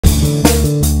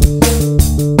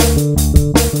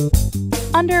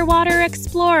water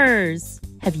explorers!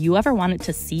 Have you ever wanted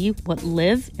to see what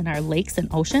live in our lakes and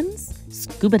oceans?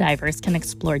 Scuba divers can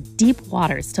explore deep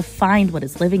waters to find what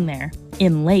is living there.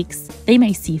 In lakes, they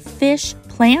may see fish,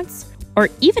 plants, or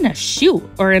even a shoe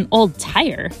or an old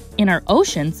tire. In our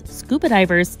oceans, scuba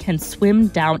divers can swim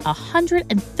down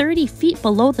 130 feet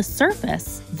below the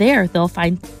surface. There, they'll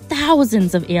find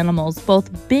thousands of animals,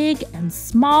 both big and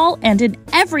small, and in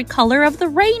every color of the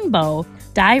rainbow.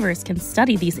 Divers can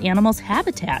study these animals'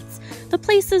 habitats, the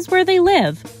places where they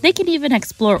live. They can even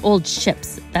explore old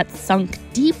ships that sunk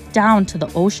deep down to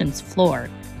the ocean's floor.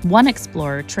 One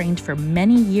explorer trained for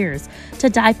many years to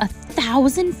dive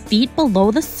 1,000 feet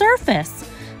below the surface.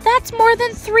 That's more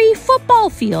than 3 football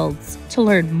fields. To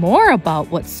learn more about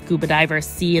what scuba divers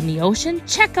see in the ocean,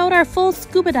 check out our full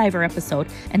scuba diver episode.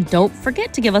 And don't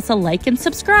forget to give us a like and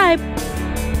subscribe.